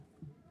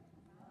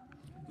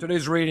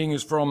Today's reading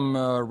is from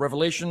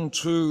Revelation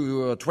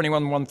 2,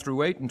 21, 1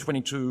 through 8, and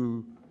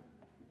 22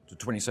 to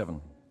 27.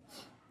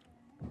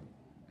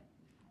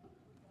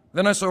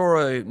 Then I saw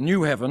a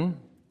new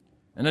heaven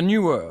and a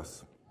new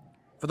earth,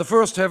 for the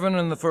first heaven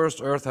and the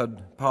first earth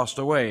had passed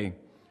away,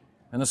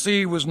 and the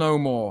sea was no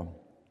more.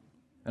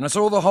 And I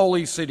saw the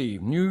holy city,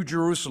 New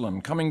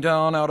Jerusalem, coming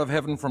down out of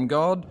heaven from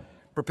God,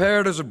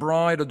 prepared as a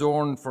bride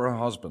adorned for her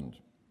husband.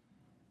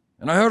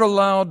 And I heard a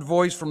loud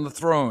voice from the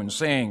throne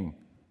saying,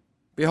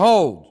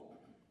 Behold,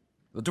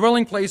 the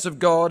dwelling place of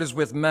God is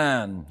with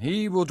man.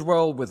 He will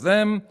dwell with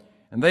them,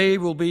 and they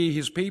will be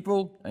his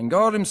people, and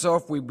God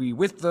himself will be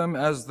with them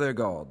as their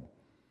God.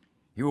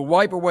 He will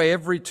wipe away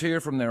every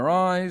tear from their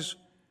eyes,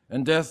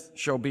 and death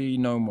shall be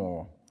no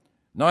more.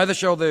 Neither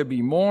shall there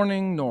be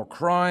mourning, nor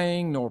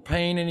crying, nor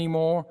pain any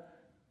more,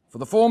 for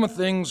the former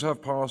things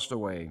have passed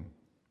away.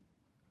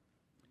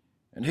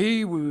 And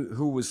he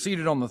who was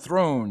seated on the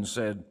throne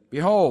said,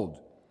 Behold,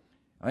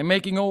 I am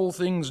making all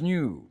things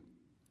new.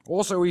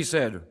 Also he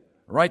said,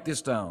 Write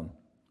this down,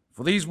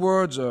 for these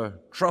words are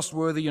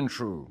trustworthy and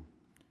true.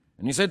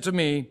 And he said to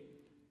me,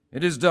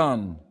 It is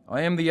done.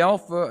 I am the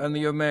Alpha and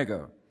the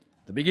Omega,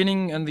 the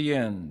beginning and the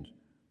end.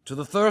 To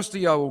the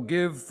thirsty I will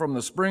give from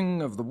the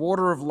spring of the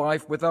water of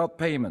life without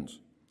payment.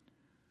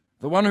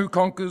 The one who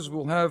conquers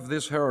will have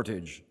this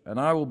heritage, and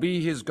I will be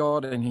his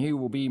God, and he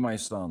will be my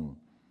son.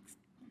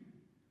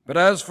 But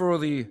as for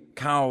the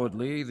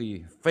cowardly,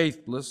 the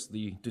faithless,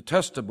 the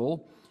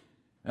detestable,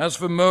 as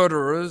for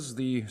murderers,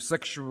 the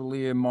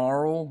sexually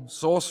immoral,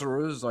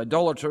 sorcerers,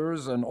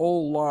 idolaters, and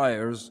all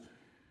liars,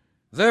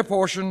 their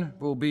portion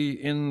will be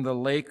in the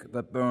lake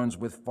that burns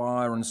with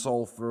fire and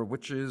sulfur,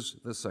 which is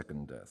the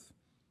second death.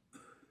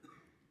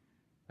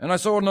 And I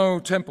saw no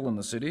temple in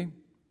the city,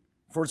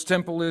 for its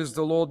temple is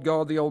the Lord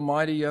God the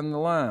Almighty and the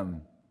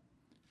Lamb.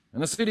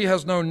 And the city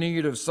has no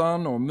need of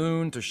sun or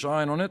moon to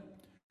shine on it,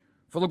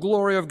 for the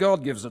glory of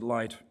God gives it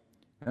light,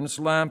 and its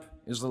lamp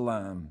is the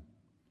Lamb.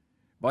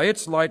 By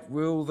its light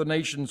will the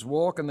nations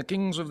walk, and the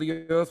kings of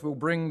the earth will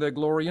bring their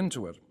glory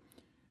into it.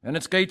 And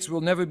its gates will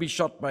never be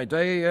shut by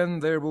day,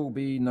 and there will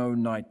be no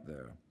night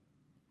there.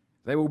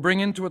 They will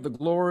bring into it the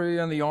glory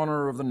and the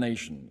honor of the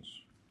nations.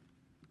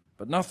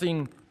 But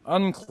nothing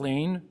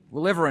unclean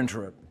will ever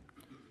enter it,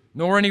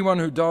 nor anyone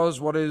who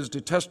does what is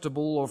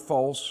detestable or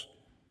false,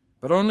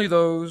 but only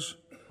those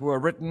who are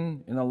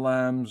written in the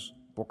Lamb's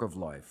book of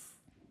life.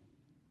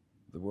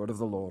 The word of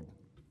the Lord.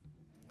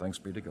 Thanks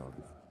be to God.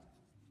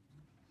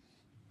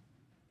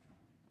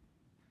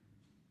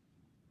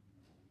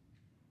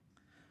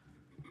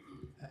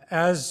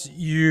 As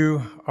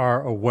you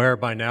are aware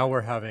by now,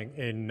 we're having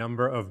a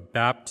number of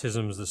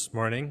baptisms this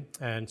morning,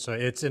 and so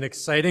it's an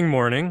exciting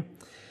morning.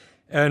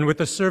 And with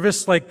a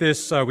service like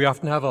this, we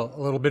often have a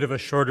little bit of a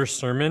shorter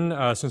sermon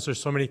since there's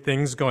so many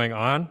things going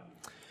on.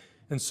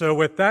 And so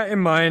with that in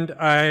mind,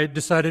 I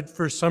decided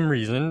for some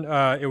reason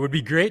it would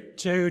be great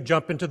to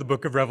jump into the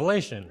book of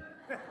Revelation.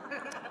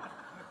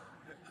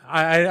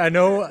 I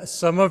know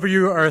some of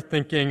you are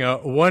thinking,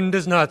 one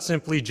does not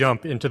simply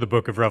jump into the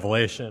book of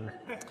Revelation,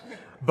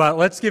 but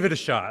let's give it a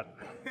shot.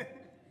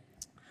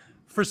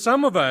 For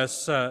some of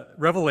us,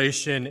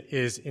 Revelation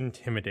is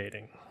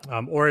intimidating,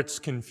 or it's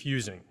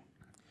confusing.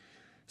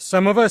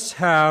 Some of us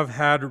have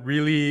had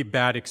really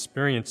bad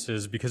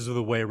experiences because of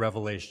the way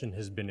Revelation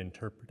has been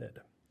interpreted.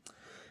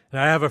 And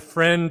I have a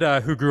friend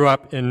who grew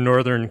up in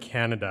northern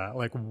Canada,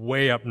 like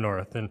way up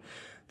north, and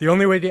the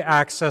only way to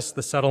access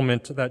the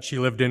settlement that she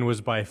lived in was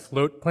by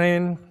float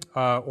plane,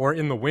 or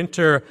in the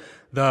winter,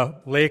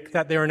 the lake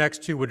that they were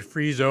next to would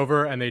freeze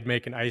over and they'd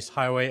make an ice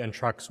highway and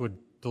trucks would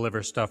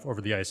deliver stuff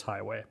over the ice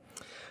highway.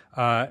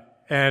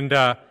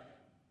 The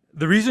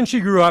reason she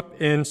grew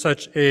up in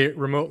such a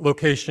remote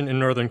location in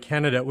northern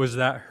Canada was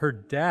that her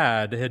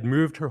dad had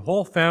moved her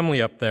whole family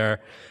up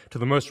there to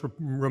the most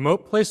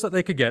remote place that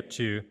they could get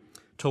to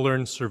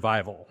learn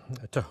survival,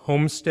 to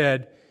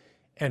homestead,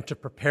 and to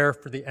prepare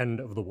for the end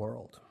of the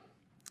world.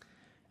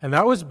 And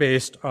that was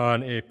based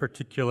on a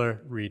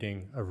particular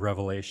reading of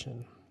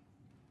Revelation.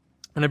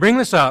 And I bring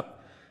this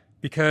up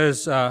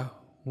because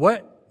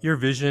what your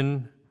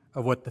vision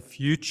of what the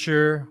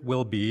future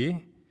will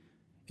be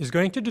is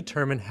going to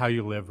determine how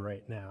you live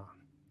right now.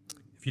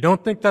 If you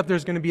don't think that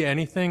there's going to be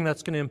anything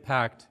that's going to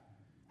impact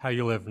how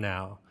you live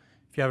now,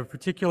 if you have a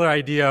particular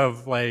idea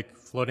of like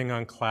floating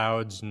on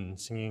clouds and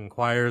singing in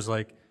choirs,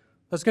 like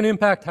that's going to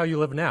impact how you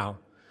live now.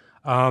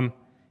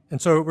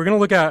 And so we're going to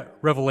look at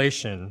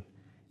Revelation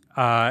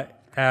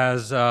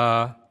as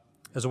a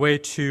way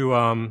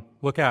to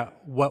look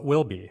at what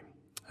will be.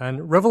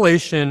 And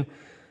Revelation,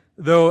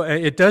 though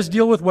it does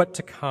deal with what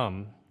to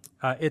come,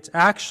 it's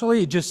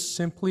actually just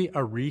simply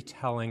a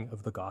retelling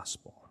of the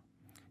gospel.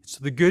 It's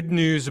the good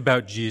news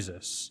about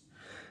Jesus.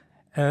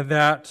 And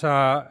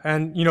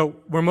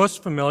we're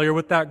most familiar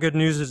with that good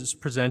news as it's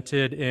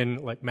presented in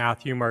like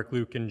Matthew, Mark,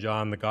 Luke, and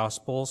John, the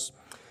Gospels.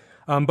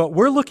 But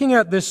we're looking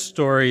at this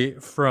story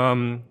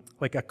from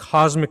like a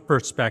cosmic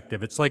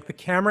perspective. It's like the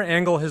camera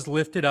angle has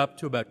lifted up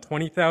to about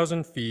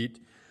 20,000 feet.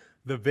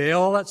 The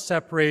veil that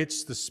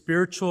separates the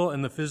spiritual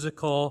and the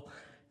physical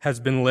has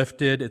been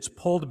lifted, it's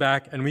pulled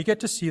back, and we get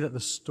to see that the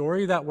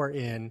story that we're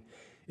in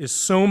is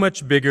so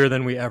much bigger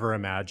than we ever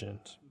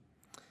imagined.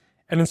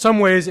 And in some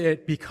ways,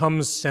 it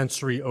becomes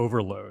sensory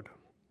overload.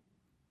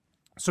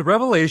 So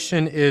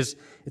Revelation it's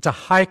a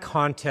high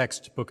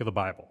context book of the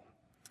Bible.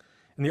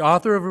 And the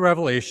author of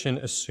Revelation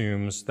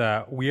assumes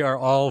that we are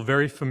all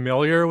very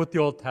familiar with the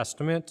Old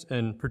Testament,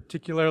 and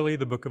particularly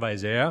the book of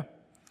Isaiah.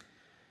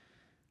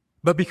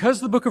 But because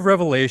the book of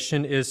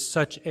Revelation is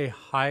such a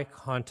high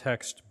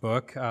context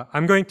book,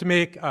 I'm going to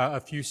make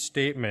a few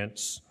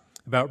statements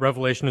about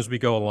Revelation as we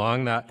go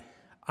along that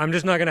I'm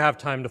just not going to have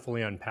time to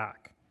fully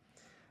unpack.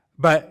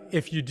 But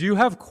if you do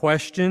have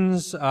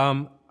questions,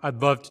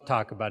 I'd love to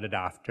talk about it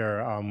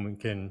after. We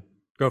can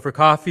go for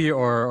coffee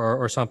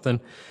or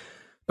something.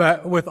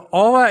 But with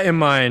all that in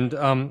mind,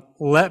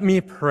 let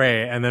me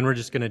pray, and then we're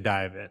just going to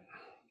dive in.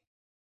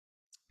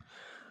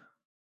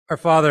 Our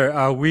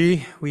Father,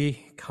 we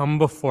come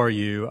before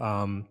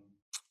you.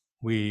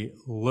 We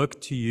look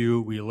to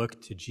you. We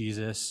look to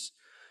Jesus.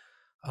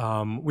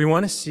 We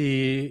want to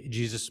see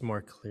Jesus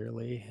more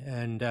clearly.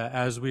 And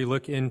as we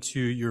look into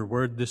your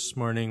word this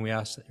morning, we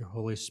ask that your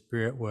Holy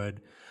Spirit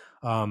would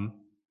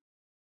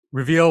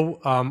reveal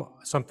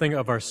something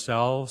of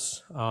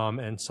ourselves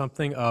and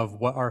something of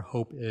what our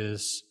hope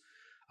is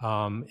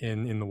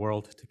in the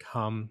world to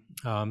come.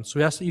 So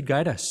we ask that you'd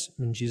guide us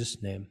in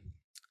Jesus' name.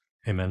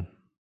 Amen.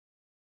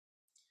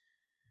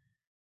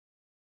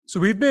 So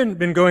we've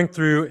been going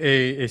through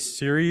a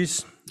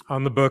series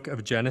on the book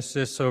of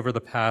Genesis over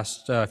the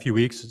past few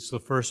weeks. It's the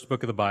first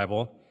book of the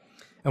Bible.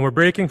 And we're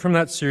breaking from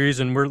that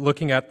series, and we're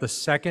looking at the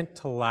second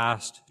to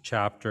last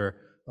chapter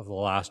of the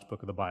last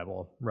book of the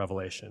Bible,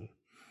 Revelation.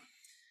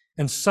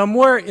 And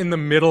somewhere in the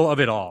middle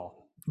of it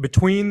all,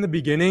 between the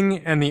beginning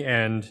and the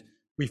end,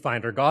 we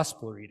find our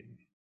gospel reading.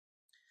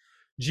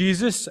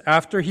 Jesus,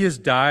 after he has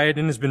died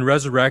and has been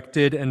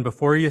resurrected, and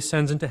before he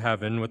ascends into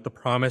heaven with the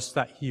promise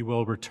that he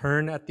will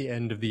return at the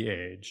end of the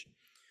age,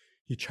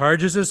 he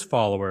charges his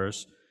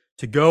followers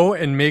to go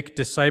and make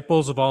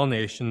disciples of all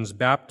nations,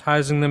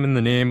 baptizing them in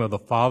the name of the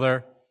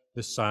Father,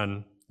 the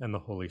Son, and the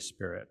Holy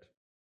Spirit.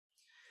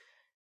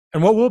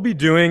 And what we'll be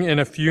doing in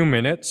a few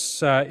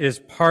minutes is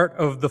part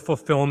of the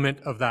fulfillment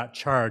of that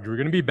charge. We're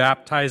going to be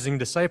baptizing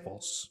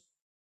disciples.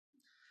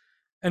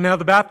 And now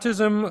the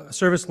baptism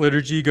service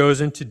liturgy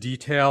goes into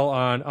detail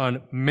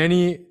on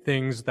many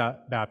things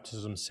that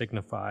baptism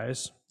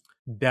signifies.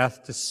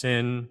 Death to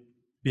sin,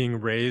 being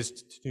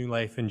raised to new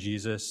life in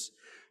Jesus,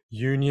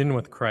 union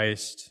with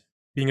Christ,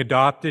 being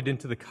adopted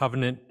into the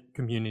covenant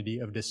community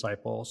of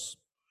disciples.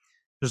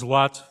 There's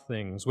lots of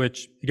things,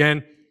 which,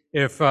 again,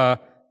 if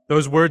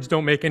those words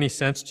don't make any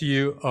sense to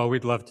you,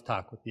 we'd love to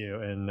talk with you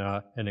and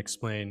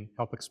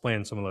help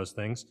explain some of those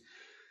things.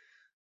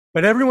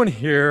 But everyone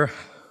here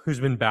who's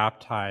been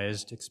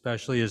baptized,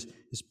 especially, is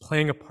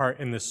playing a part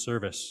in this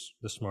service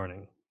this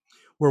morning.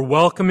 We're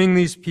welcoming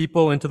these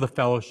people into the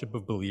fellowship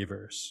of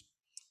believers.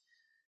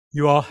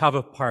 You all have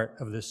a part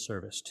of this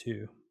service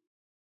too.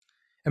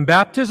 And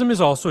baptism is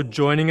also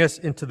joining us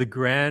into the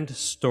grand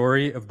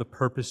story of the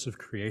purpose of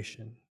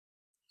creation.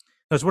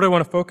 That's what I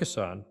want to focus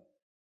on.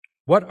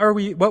 What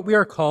we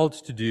are called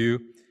to do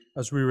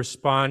as we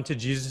respond to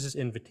Jesus'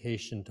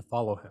 invitation to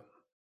follow him.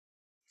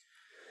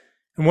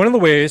 And one of the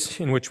ways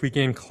in which we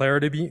gain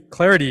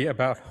clarity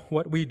about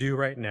what we do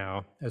right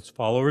now as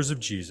followers of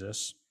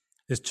Jesus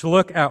is to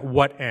look at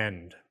what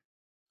end,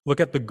 look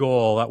at the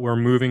goal that we're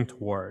moving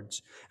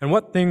towards, and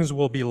what things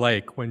will be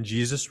like when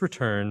Jesus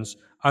returns,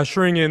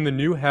 ushering in the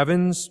new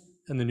heavens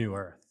and the new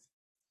earth.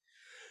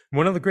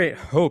 One of the great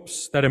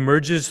hopes that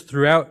emerges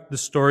throughout the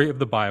story of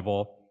the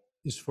Bible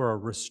is for a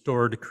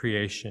restored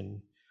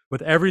creation,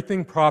 with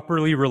everything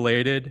properly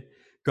related,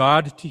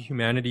 God to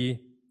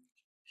humanity,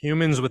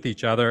 humans with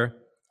each other,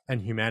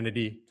 and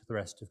humanity to the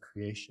rest of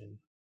creation.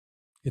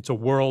 It's a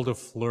world of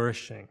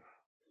flourishing.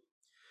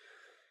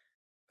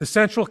 The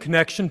central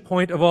connection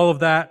point of all of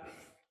that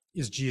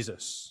is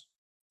Jesus.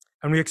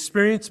 And we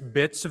experience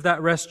bits of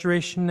that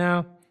restoration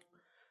now,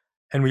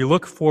 and we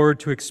look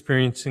forward to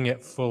experiencing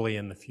it fully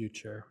in the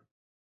future.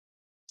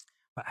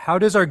 But how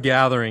does our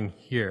gathering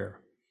here,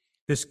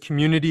 this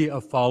community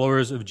of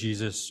followers of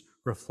Jesus,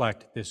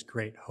 reflect this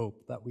great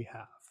hope that we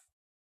have?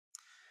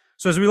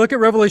 So as we look at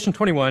Revelation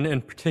 21,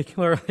 and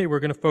particularly we're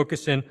going to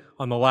focus in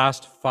on the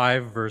last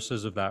 5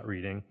 verses of that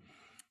reading,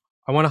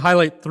 I want to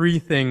highlight 3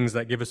 things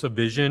that give us a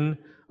vision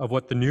of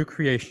what the new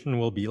creation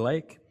will be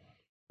like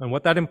and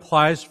what that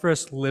implies for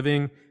us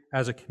living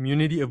as a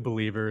community of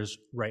believers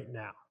right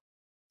now.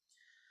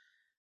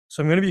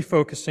 So I'm going to be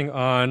focusing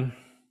on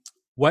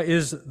what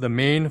is the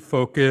main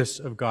focus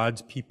of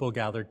God's people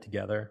gathered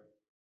together,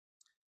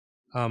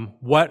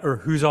 what or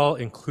who's all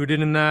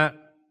included in that,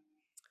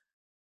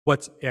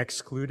 what's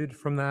excluded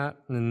from that,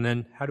 and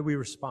then how do we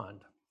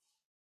respond?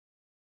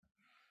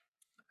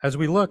 As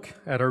we look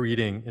at our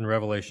reading in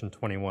Revelation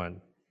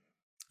 21,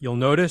 you'll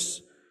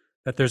notice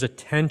that there's a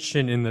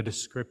tension in the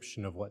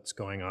description of what's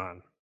going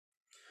on.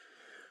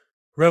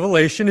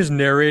 Revelation is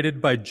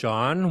narrated by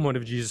John, one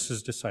of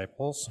Jesus'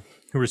 disciples,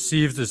 who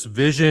receives this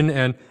vision,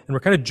 and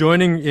we're kind of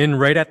joining in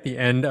right at the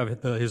end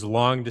of his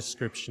long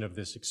description of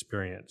this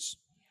experience.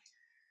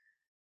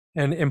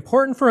 And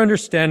important for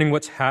understanding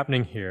what's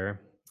happening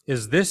here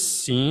is this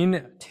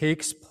scene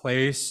takes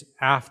place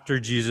after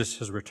Jesus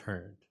has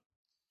returned.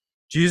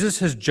 Jesus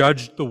has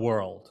judged the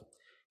world.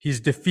 He's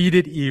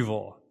defeated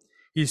evil.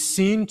 He's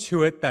seen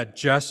to it that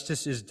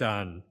justice is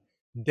done.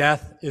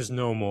 Death is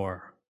no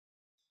more.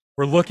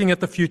 We're looking at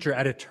the future,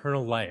 at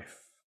eternal life.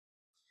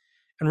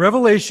 And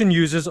Revelation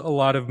uses a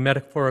lot of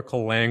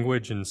metaphorical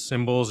language and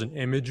symbols and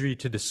imagery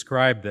to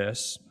describe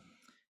this.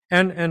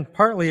 And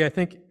partly, I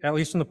think, at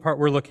least in the part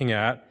we're looking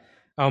at,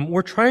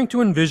 we're trying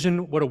to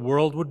envision what a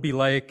world would be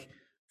like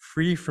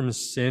free from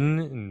sin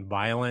and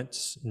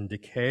violence and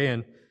decay,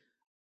 and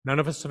none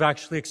of us have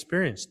actually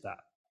experienced that.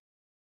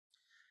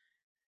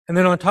 And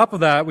then on top of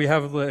that, we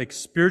have like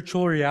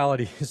spiritual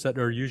realities that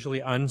are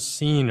usually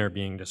unseen are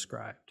being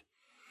described.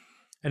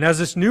 And as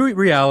this new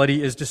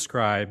reality is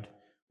described,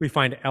 we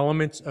find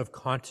elements of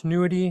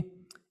continuity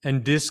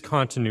and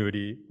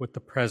discontinuity with the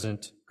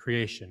present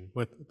creation,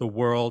 with the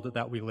world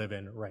that we live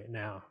in right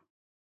now.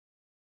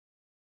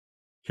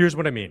 Here's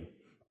what I mean.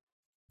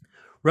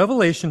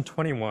 Revelation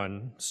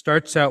 21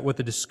 starts out with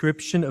a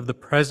description of the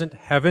present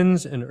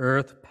heavens and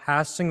earth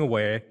passing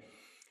away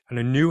and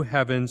a new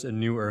heavens and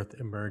new earth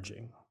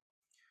emerging.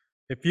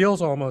 It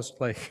feels almost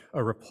like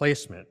a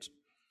replacement.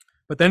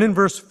 But then in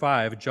verse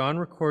 5, John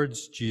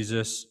records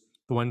Jesus,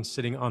 the one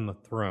sitting on the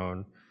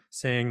throne,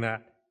 saying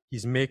that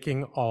he's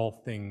making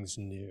all things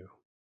new.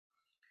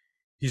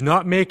 He's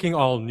not making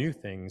all new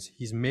things,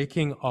 he's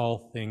making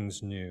all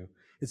things new.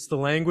 It's the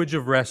language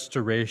of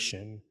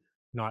restoration,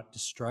 not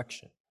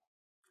destruction.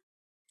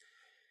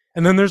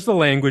 And then there's the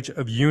language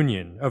of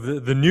union, of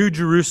the new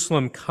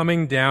Jerusalem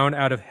coming down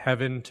out of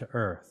heaven to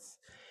earth.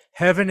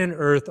 Heaven and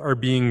earth are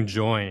being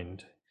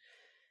joined.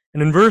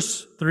 And in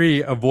verse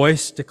 3, a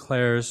voice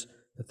declares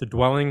that the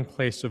dwelling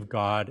place of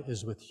God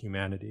is with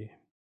humanity.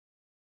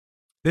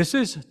 This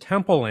is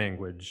temple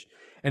language,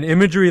 an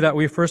imagery that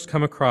we first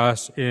come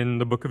across in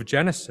the book of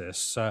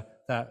Genesis,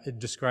 that it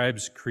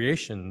describes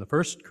creation, the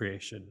first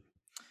creation.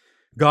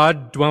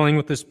 God dwelling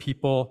with his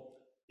people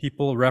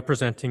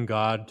representing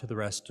God to the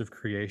rest of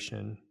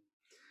creation.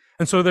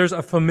 And so there's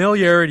a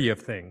familiarity of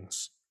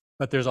things,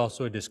 but there's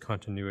also a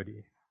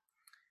discontinuity.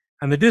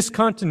 And the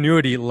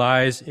discontinuity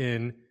lies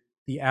in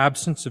the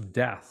absence of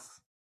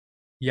death,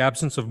 the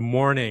absence of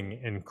mourning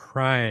and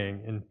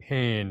crying and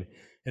pain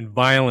and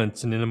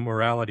violence and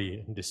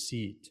immorality and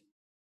deceit.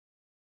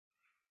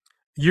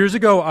 Years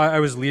ago, I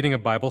was leading a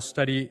Bible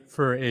study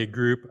for a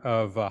group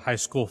of high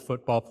school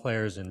football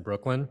players in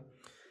Brooklyn.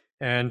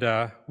 And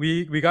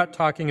we got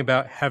talking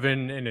about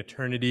heaven and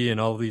eternity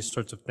and all these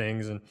sorts of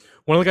things. And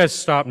one of the guys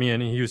stopped me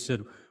and he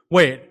said,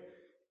 "Wait,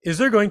 is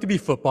there going to be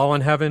football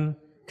in heaven?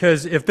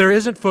 Because if there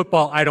isn't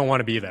football, I don't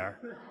want to be there."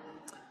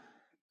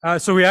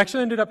 So we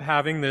actually ended up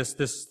having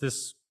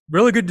this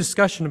really good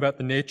discussion about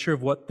the nature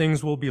of what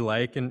things will be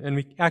like. And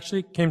we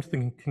actually came to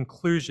the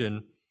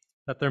conclusion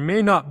that there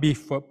may not be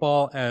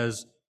football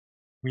as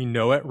we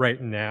know it right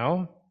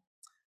now,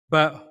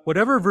 but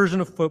whatever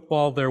version of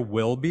football there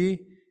will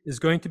be is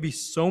going to be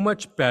so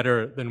much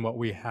better than what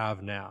we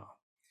have now.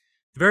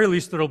 At the very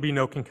least, there'll be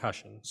no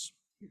concussions.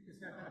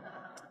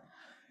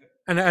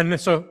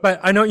 But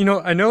I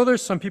know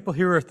there's some people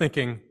here who are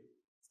thinking,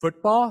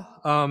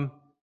 football?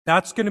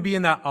 That's going to be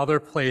in that other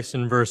place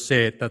in verse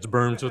 8 that's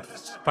burned with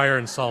fire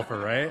and sulfur,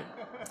 right?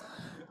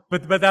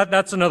 But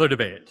that's another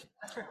debate.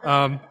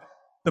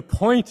 The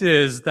point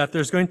is that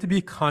there's going to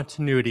be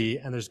continuity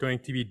and there's going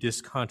to be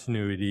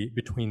discontinuity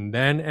between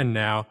then and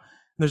now.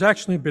 There's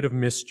actually a bit of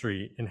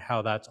mystery in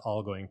how that's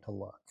all going to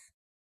look.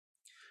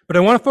 But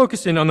I want to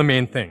focus in on the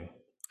main thing.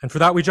 And for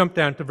that, we jump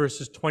down to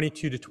verses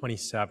 22 to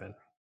 27.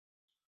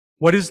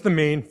 What is the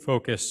main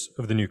focus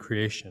of the new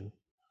creation?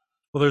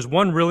 Well, there's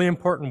one really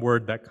important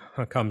word that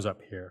comes up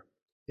here.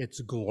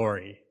 It's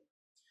glory.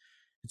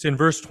 It's in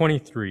verse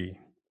 23,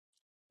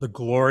 the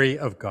glory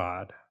of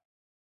God.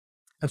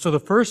 And so the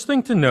first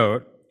thing to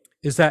note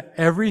is that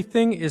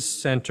everything is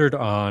centered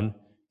on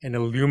and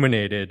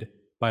illuminated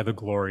by the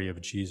glory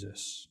of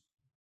Jesus.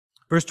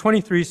 Verse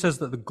 23 says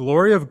that the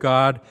glory of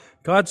God,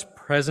 God's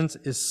presence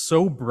is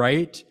so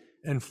bright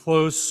and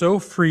flows so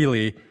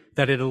freely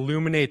that it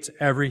illuminates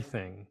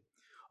everything.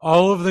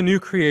 All of the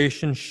new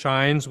creation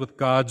shines with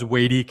God's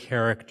weighty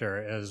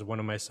character, as one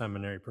of my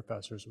seminary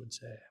professors would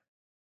say.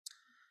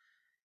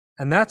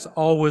 And that's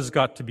always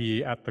got to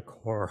be at the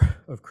core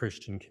of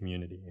Christian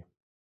community.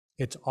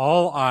 It's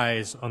all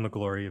eyes on the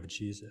glory of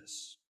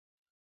Jesus.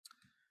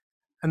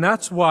 And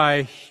that's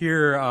why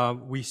here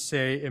we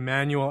say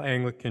Emmanuel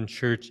Anglican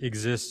Church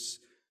exists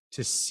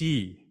to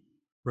see,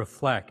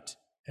 reflect,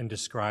 and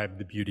describe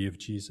the beauty of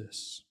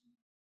Jesus.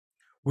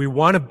 We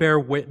want to bear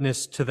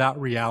witness to that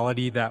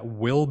reality that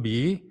will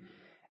be,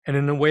 and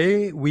in a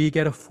way, we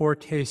get a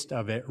foretaste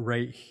of it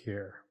right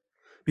here.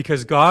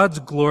 Because God's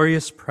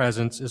glorious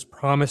presence is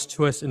promised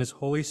to us in His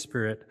Holy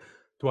Spirit,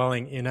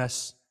 dwelling in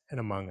us and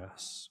among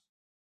us.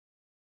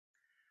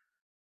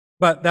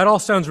 But that all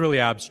sounds really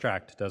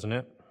abstract, doesn't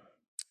it?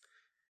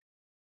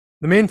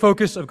 The main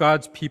focus of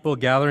God's people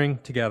gathering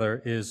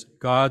together is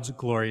God's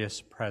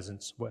glorious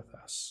presence with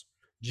us.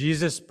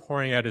 Jesus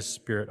pouring out his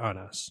Spirit on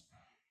us.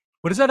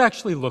 What does that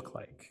actually look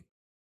like?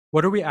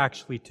 What are we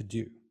actually to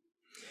do?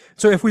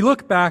 So if we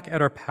look back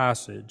at our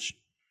passage,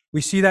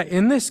 we see that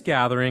in this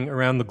gathering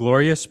around the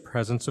glorious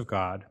presence of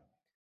God,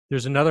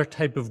 there's another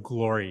type of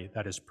glory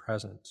that is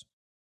present.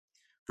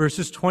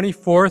 Verses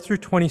 24 through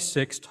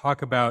 26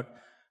 talk about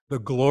the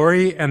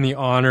glory and the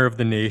honor of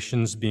the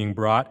nations being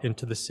brought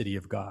into the city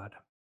of God.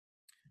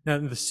 Now,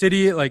 the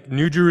city, like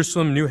New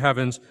Jerusalem, New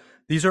Heavens,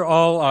 these are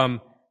all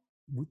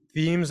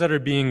themes that are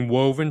being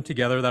woven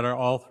together that are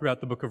all throughout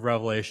the book of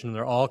Revelation.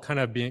 They're all kind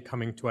of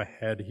coming to a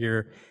head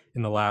here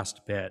in the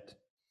last bit.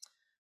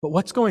 But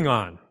what's going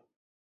on?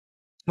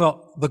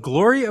 Well, the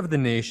glory of the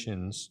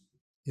nations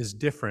is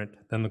different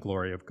than the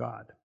glory of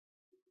God.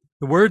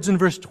 The words in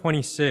verse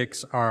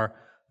 26 are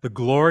the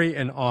glory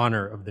and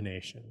honor of the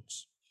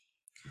nations.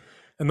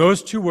 And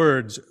those two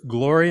words,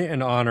 glory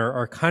and honor,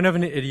 are kind of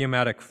an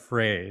idiomatic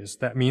phrase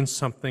that means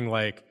something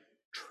like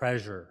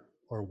treasure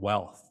or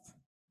wealth.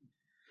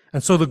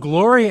 And so the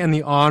glory and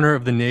the honor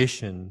of the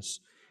nations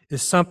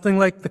is something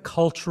like the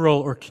cultural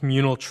or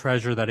communal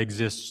treasure that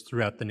exists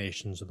throughout the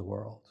nations of the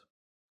world.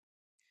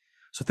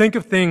 So think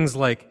of things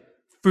like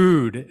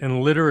food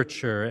and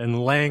literature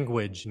and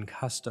language and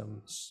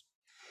customs.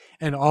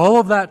 And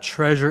all of that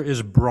treasure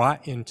is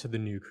brought into the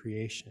new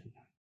creation.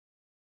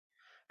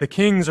 The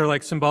kings are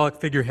like symbolic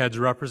figureheads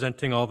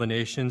representing all the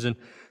nations, and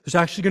there's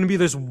actually going to be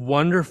this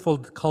wonderful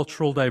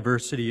cultural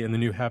diversity in the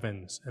new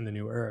heavens and the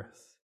new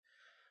earth.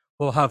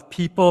 We'll have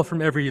people from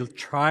every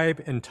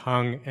tribe and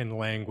tongue and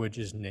language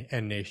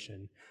and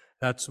nation.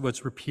 That's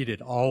what's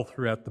repeated all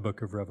throughout the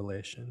book of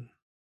Revelation.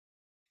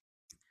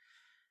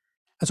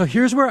 And so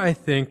here's where I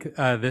think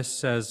this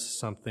says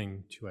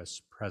something to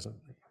us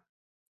presently.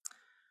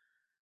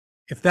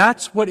 If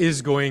that's what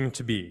is going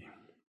to be,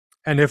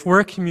 and if we're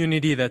a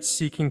community that's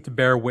seeking to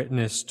bear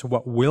witness to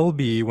what will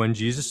be when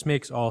Jesus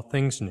makes all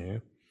things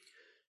new,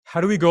 how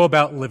do we go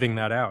about living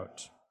that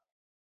out?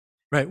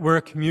 Right? We're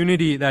a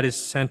community that is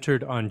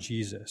centered on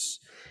Jesus,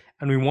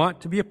 and we want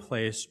to be a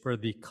place where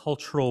the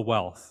cultural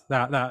wealth,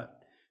 that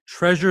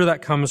treasure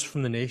that comes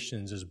from the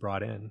nations, is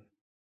brought in.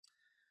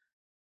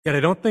 Yet I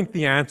don't think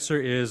the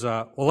answer is,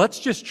 well, let's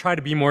just try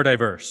to be more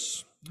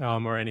diverse,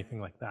 or anything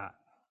like that.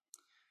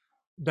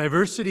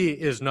 Diversity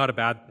is not a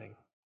bad thing.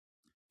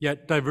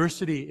 Yet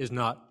diversity is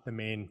not the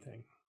main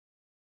thing.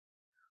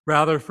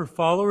 Rather, for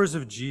followers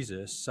of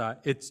Jesus,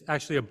 it's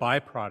actually a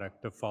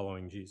byproduct of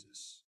following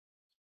Jesus.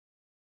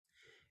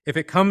 If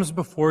it comes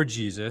before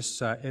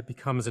Jesus, it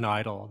becomes an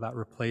idol that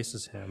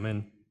replaces him,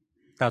 and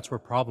that's where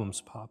problems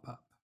pop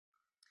up.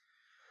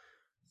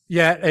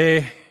 Yet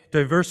a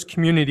diverse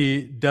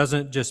community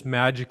doesn't just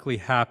magically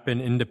happen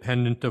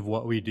independent of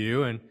what we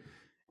do, and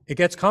it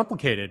gets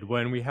complicated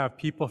when we have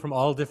people from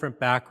all different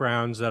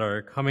backgrounds that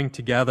are coming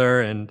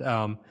together, and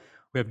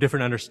we have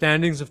different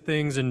understandings of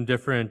things and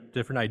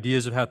different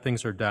ideas of how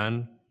things are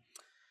done.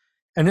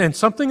 And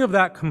something of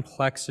that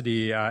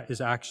complexity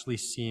is actually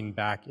seen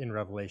back in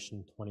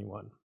Revelation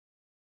 21,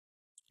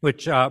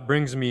 which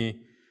brings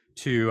me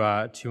to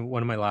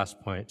one of my last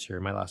points here.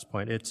 My last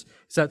point. It's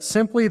that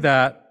simply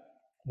that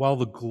while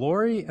the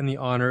glory and the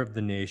honor of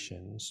the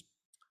nations,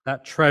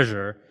 that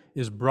treasure,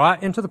 is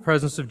brought into the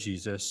presence of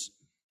Jesus,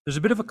 there's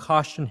a bit of a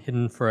caution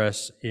hidden for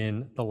us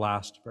in the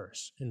last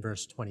verse, in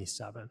verse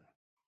 27.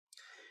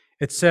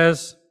 It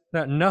says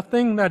that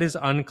nothing that is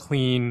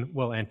unclean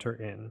will enter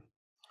in,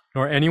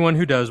 nor anyone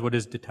who does what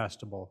is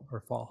detestable or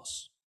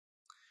false.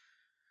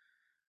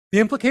 The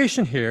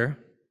implication here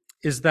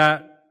is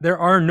that there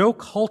are no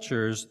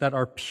cultures that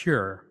are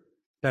pure,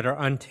 that are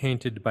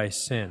untainted by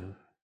sin.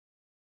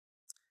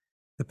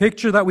 The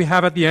picture that we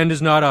have at the end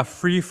is not a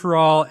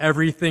free-for-all,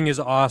 everything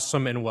is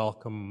awesome and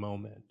welcome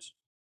moment.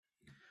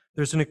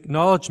 There's an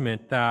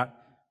acknowledgement that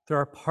there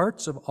are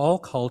parts of all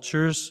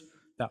cultures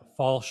that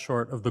fall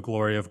short of the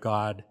glory of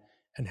God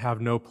and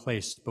have no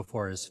place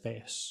before his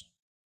face.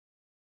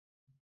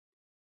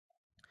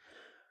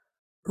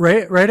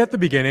 Right at the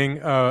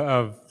beginning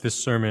of this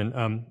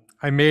sermon,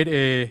 I made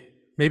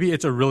maybe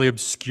it's a really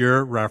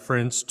obscure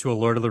reference to a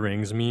Lord of the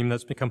Rings meme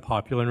that's become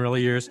popular in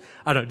early years.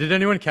 I don't know, did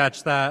anyone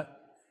catch that?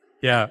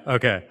 Yeah,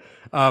 okay.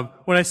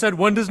 When I said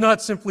one does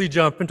not simply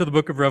jump into the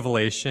book of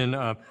Revelation,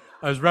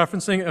 I was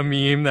referencing a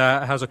meme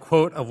that has a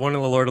quote of one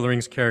of the Lord of the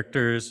Rings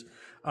characters.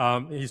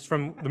 He's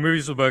from the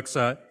movies or books.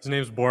 His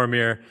name's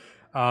Boromir.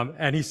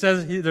 And he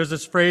says, there's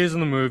this phrase in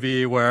the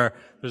movie where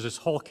there's this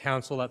whole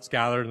council that's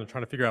gathered and they're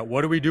trying to figure out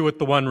what do we do with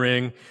the One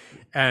Ring.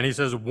 And he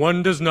says,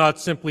 one does not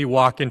simply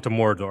walk into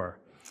Mordor.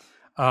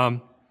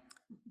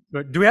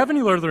 But do we have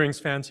any Lord of the Rings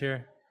fans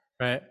here?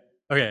 Right?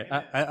 Okay,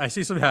 I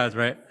see some hands,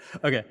 right?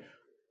 Okay.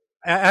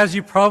 As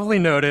you probably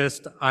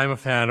noticed, I'm a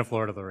fan of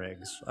Lord of the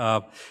Rings.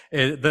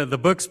 The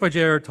books by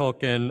J.R.R.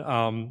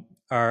 Tolkien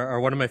are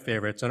one of my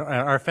favorites. And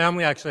our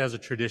family actually has a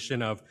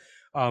tradition of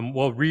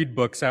we'll read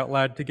books out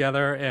loud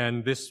together.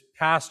 And this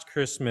past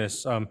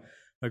Christmas,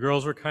 The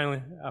girls were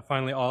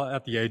finally all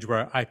at the age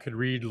where I could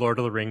read Lord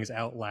of the Rings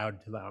out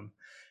loud to them.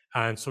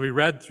 And so we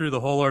read through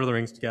the whole Lord of the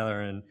Rings together,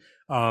 and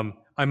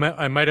I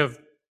might have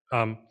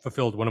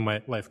fulfilled one of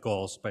my life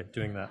goals by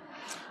doing that.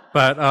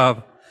 But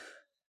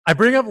I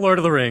bring up Lord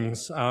of the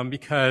Rings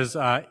because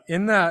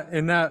in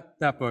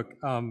that book,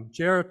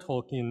 J.R.R.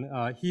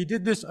 Tolkien, he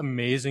did this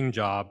amazing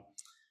job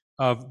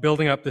of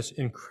building up this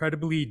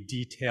incredibly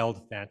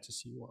detailed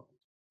fantasy world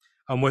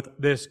with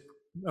this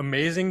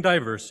amazing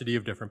diversity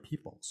of different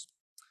peoples.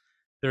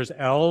 There's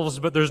elves,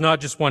 but there's not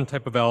just one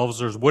type of elves.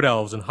 There's wood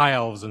elves and high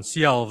elves and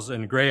sea elves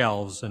and gray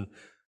elves, and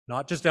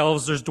not just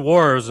elves. There's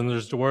dwarves, and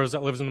there's dwarves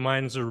that lives in the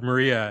mines of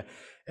Moria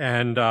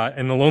and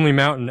in the Lonely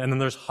Mountain, and then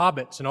there's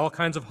hobbits and all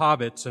kinds of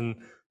hobbits, and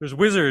there's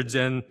wizards,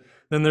 and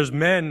then there's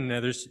men.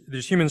 There's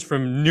humans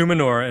from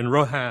Numenor and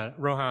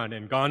Rohan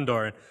and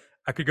Gondor. And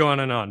I could go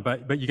on,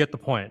 but you get the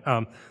point.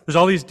 There's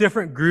all these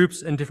different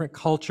groups and different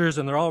cultures,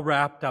 and they're all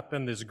wrapped up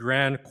in this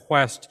grand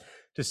quest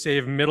to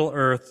save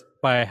Middle-earth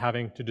by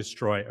having to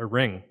destroy a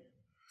ring.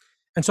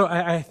 And so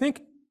I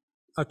think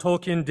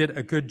Tolkien did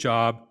a good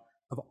job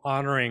of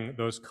honoring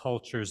those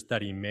cultures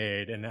that he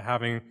made and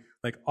having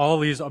like all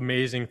these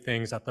amazing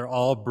things that they're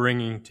all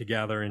bringing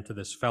together into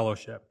this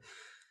fellowship.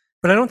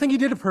 But I don't think he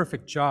did a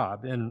perfect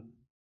job. And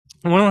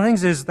one of the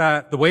things is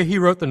that the way he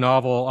wrote the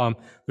novel,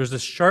 there's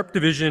this sharp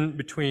division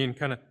between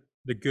kind of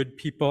the good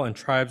people and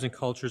tribes and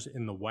cultures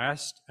in the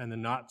West and the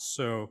not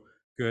so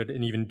good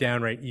and even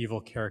downright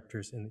evil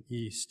characters in the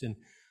East. And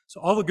so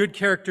all the good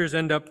characters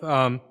end up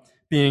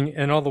being,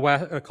 and all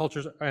the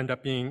cultures end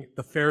up being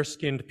the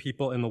fair-skinned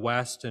people in the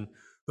West, and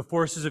the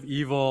forces of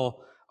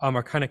evil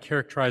are kind of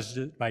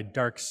characterized by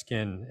dark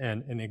skin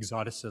and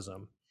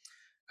exoticism.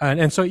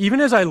 And so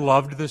even as I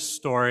loved this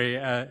story,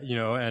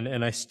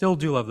 and I still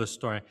do love this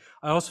story,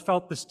 I also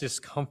felt this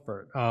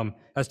discomfort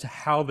as to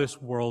how this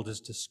world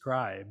is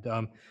described,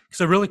 because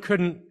I really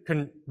couldn't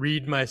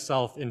read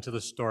myself into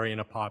the story in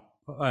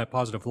a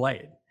positive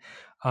light.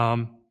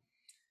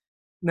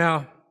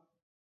 Now,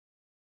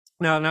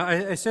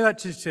 I say that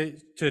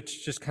to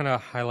just kind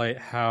of highlight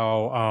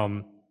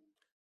how,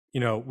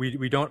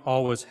 we don't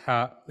always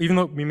have, even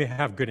though we may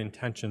have good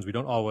intentions, we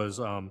don't always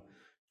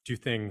do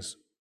things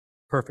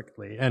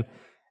perfectly. And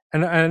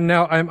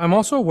now I'm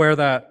also aware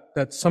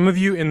that some of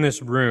you in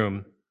this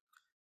room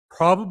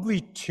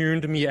probably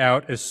tuned me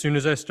out as soon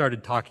as I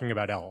started talking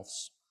about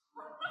elves.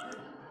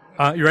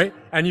 You're right?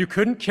 And you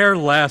couldn't care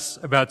less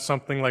about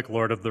something like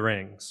Lord of the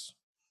Rings,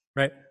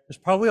 right? There's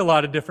probably a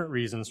lot of different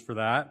reasons for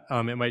that.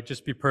 It might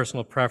just be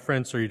personal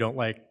preference, or you don't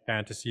like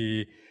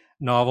fantasy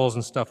novels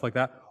and stuff like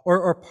that.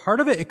 Or part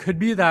of it could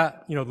be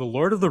that, the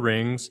Lord of the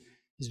Rings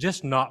is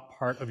just not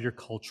part of your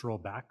cultural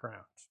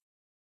background,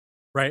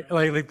 right?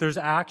 Like there's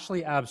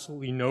actually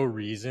absolutely no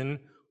reason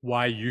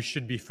why you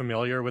should be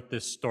familiar with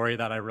this story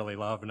that I really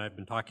love and I've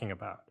been talking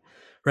about,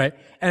 right?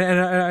 And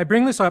I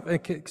bring this up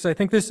because I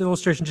think this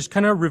illustration just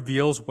kind of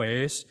reveals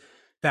ways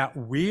that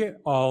we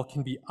all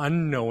can be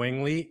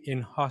unknowingly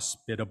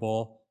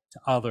inhospitable to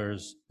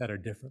others that are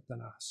different than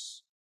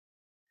us,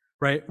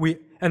 right?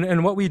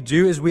 And what we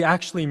do is we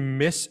actually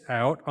miss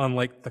out on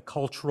like the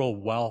cultural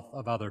wealth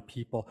of other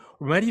people.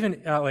 We might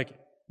even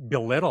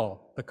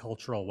belittle the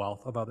cultural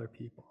wealth of other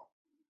people.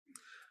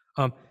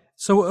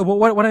 So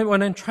what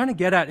I'm trying to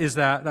get at is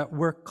that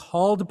we're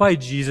called by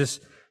Jesus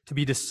to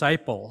be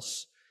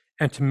disciples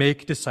and to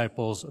make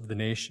disciples of the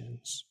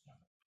nations.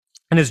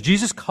 And as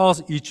Jesus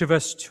calls each of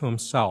us to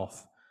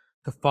himself,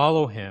 to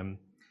follow him,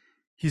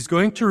 he's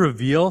going to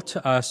reveal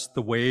to us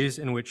the ways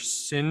in which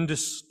sin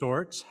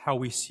distorts how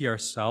we see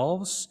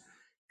ourselves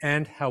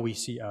and how we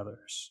see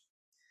others,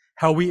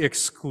 how we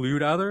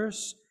exclude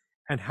others,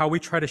 and how we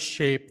try to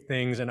shape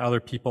things and other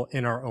people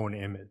in our own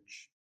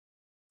image.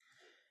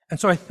 And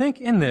so I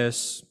think in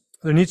this,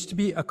 there needs to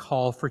be a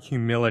call for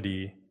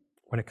humility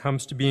when it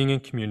comes to being in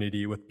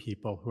community with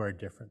people who are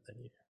different than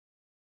you.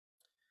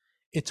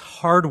 It's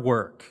hard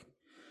work.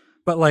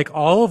 But like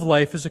all of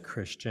life as a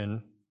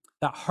Christian,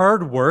 that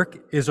hard work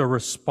is a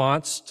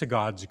response to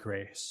God's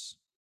grace.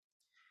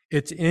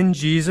 It's in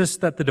Jesus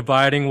that the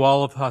dividing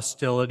wall of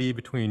hostility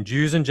between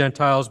Jews and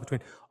Gentiles,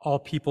 between all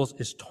peoples,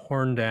 is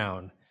torn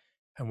down,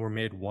 and we're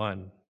made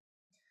one.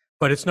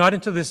 But it's not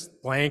into this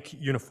blank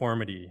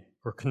uniformity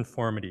or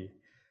conformity,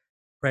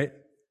 right?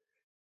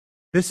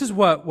 This is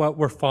what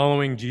we're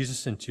following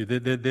Jesus into,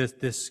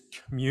 this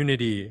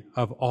community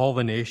of all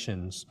the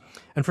nations.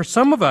 And for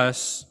some of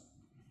us,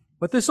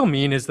 what this will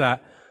mean is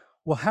that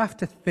we'll have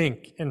to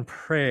think and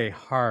pray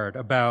hard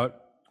about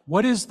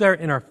what is there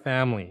in our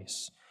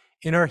families,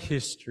 in our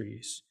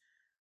histories,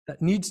 that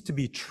needs to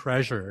be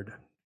treasured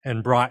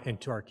and brought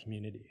into our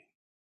community.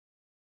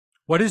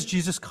 What is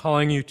Jesus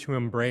calling you to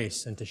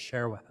embrace and to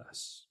share with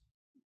us?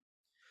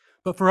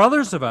 But for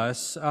others of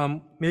us,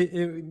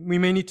 we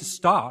may need to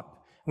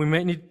stop. We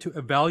might need to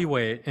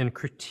evaluate and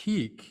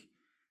critique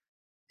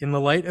in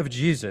the light of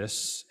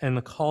Jesus and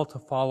the call to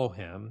follow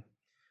him,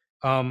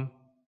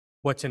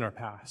 what's in our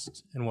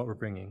past and what we're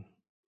bringing.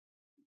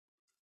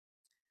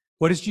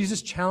 What is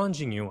Jesus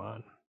challenging you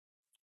on?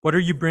 What are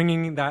you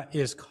bringing that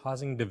is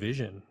causing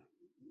division?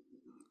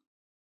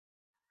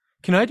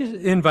 Can I just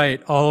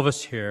invite all of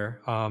us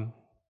here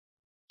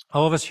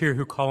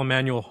who call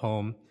Emmanuel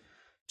home,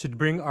 to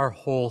bring our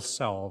whole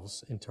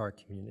selves into our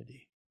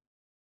community?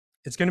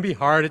 It's going to be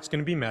hard. It's going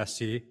to be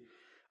messy.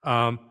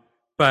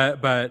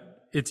 But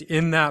it's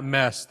in that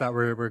mess that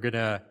we're going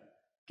to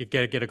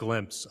get a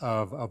glimpse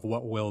of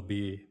what will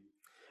be.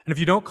 And if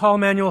you don't call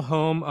Emmanuel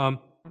home,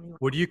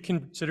 would you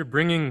consider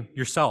bringing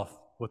yourself,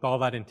 with all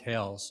that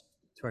entails,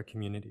 to our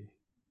community?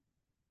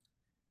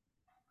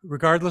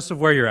 Regardless of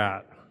where you're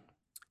at,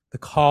 the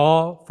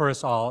call for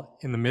us all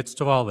in the midst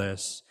of all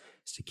this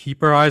is to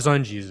keep our eyes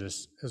on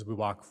Jesus as we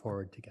walk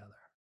forward together.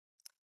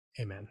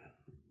 Amen.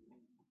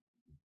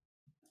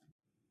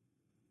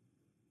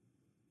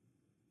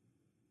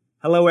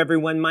 Hello,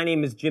 everyone. My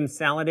name is Jim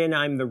Saladin.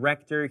 I'm the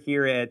rector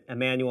here at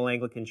Emmanuel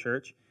Anglican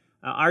Church.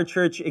 Our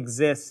church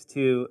exists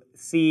to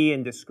see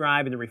and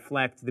describe and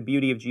reflect the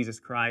beauty of Jesus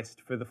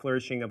Christ for the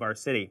flourishing of our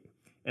city.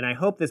 And I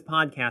hope this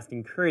podcast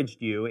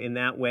encouraged you in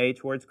that way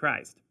towards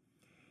Christ.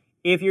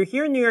 If you're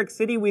here in New York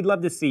City, we'd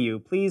love to see you.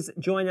 Please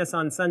join us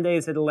on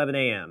Sundays at 11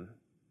 a.m.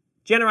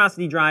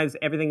 Generosity drives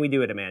everything we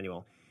do at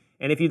Emmanuel.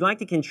 And if you'd like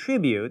to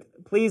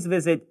contribute, please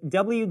visit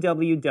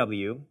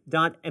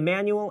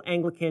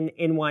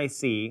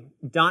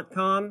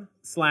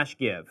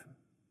www.emmanuelanglicannyc.com/give.